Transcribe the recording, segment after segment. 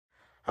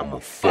I'm a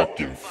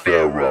fucking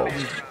pharaoh.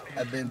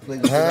 I've been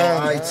putting shit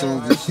on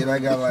iTunes and shit. I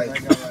got like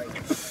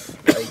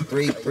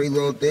three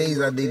little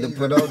things I need to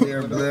put on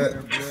there,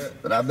 blood.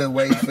 But I've been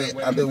waiting for you.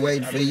 I've been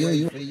waiting for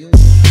you, NEF.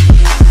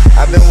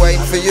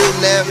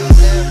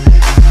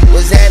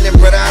 What's happening,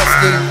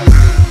 Brodowski?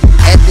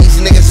 At these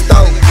niggas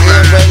stove.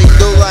 Yeah, really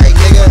do like,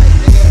 nigga.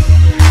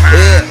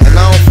 Yeah, and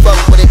I don't fuck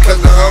with it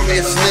cause the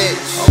homie a snitch.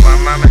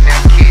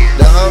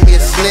 The homie a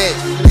snitch.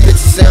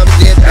 Bitches say I'm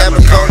dead,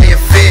 Abercrombie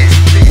and Fitch.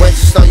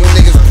 Wenches on you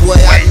niggas, boy,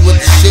 I be with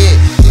the shit.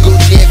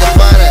 Gucci and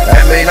Gabbana, I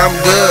mean I'm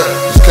good.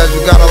 Just cause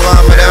you got a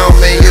llama, that don't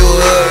mean you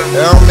hood.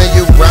 That don't mean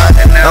you right,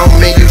 that don't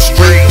mean you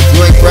street.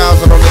 You ain't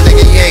browsing on the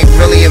nigga, you ain't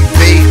really in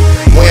beef.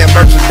 Wearing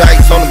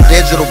merchandise on them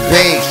digital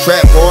beams.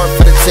 Trap hard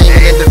for the team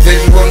and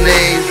individual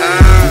needs.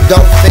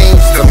 Dope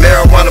things to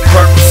marijuana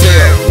purpose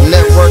here.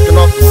 Networking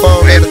off the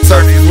phone and the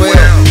turkey wheel.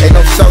 Ain't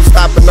no show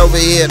stopping over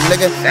here,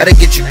 nigga. That'll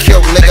get you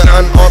killed, nigga.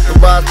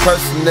 Unauthorized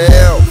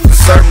personnel.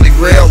 Certainly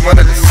real, one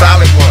of the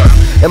solid ones.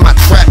 In my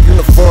trap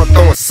uniform,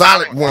 throwing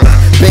solid ones.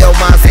 Bill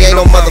Mozzy ain't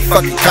no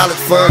motherfucking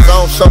college funds.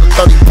 I don't show the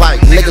 30 pipe.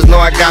 Niggas know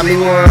I got me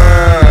one.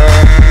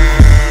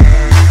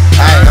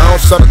 I don't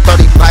show the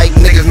 30 pipe.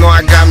 Niggas know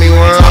I got me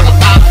one. Talk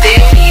about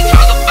this, you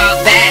talk about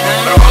that.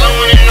 But all I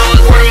wanna know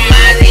is where the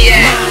Mozzy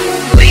at.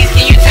 Please,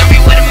 can you tell me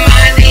where the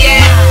Mozzy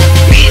at?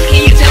 Please,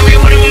 can you tell me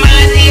where the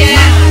Mozzy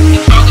at? You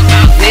talk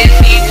about this,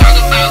 you talk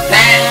about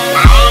that.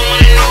 But all I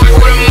wanna know is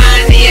where the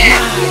Mozzy at.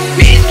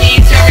 Please, can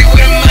you tell me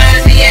where the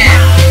Mozzy at?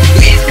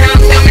 Please, come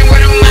tell me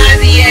where the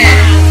Mozzy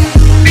at.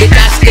 Bitch,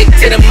 I stick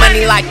to the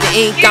money like the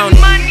ink on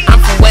it.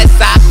 I'm from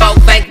Westside, folk,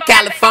 Bank,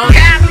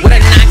 California. With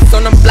a knocks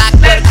on them block,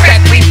 but a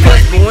crack we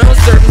push. But we don't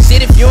serve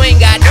shit if you ain't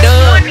got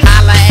dub.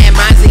 Holla at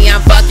Mozzy, I'm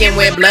fucking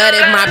with blood.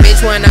 If my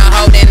bitch wanna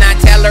hold, then I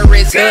tell her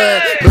it's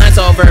hood. Blunts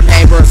over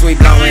papers, we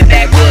blowing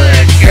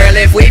backwoods. Girl,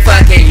 if we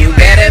fucking, you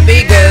better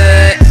be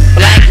good.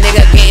 Black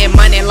nigga getting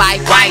money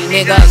like white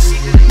niggas.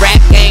 Rap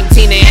game,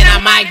 Tina and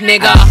I Mike,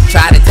 nigga.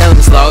 Try to tell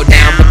them slow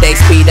down, but they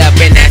speed up,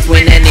 and that's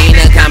when the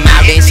Nina come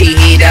out and she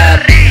heat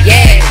up.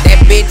 Yeah,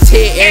 that bitch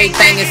hit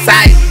everything in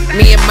sight.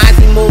 Me and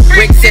Mozzy move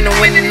bricks in the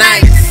winter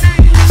nights.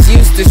 She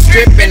used to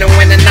strip in the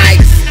winter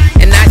nights,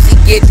 and now she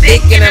get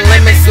dick in a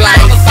lemon slice.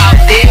 Talk about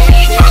this,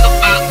 you talk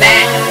about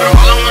that. But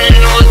all I wanna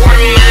know is where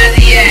the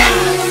Mozzy at.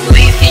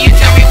 Please, can you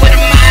tell me where the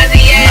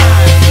Mozzy at?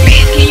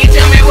 Please, can you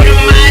tell me where the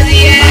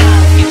Mozzy at?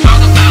 You talk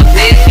about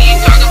this, you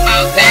talk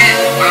about that.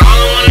 But all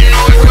I wanna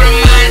know is where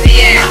the Mozzy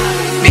at.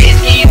 Please,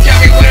 can you tell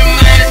me where the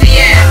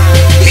Mozzy at?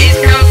 Please,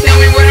 come tell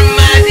me where the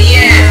Mozzy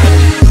at.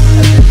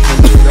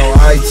 On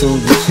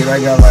iTunes and shit, I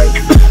got like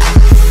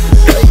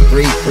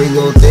three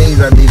little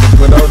things I need to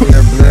put on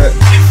there, blood.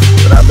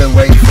 But I've been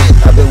waiting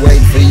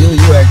for you.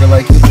 You acting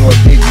like you doing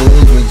big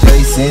moves with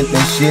Jason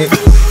and shit.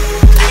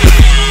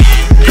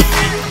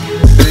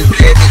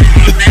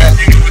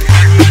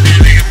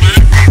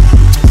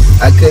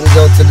 I couldn't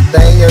go to the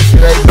thing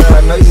yesterday, but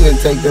I know you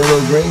didn't take that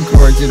little green card.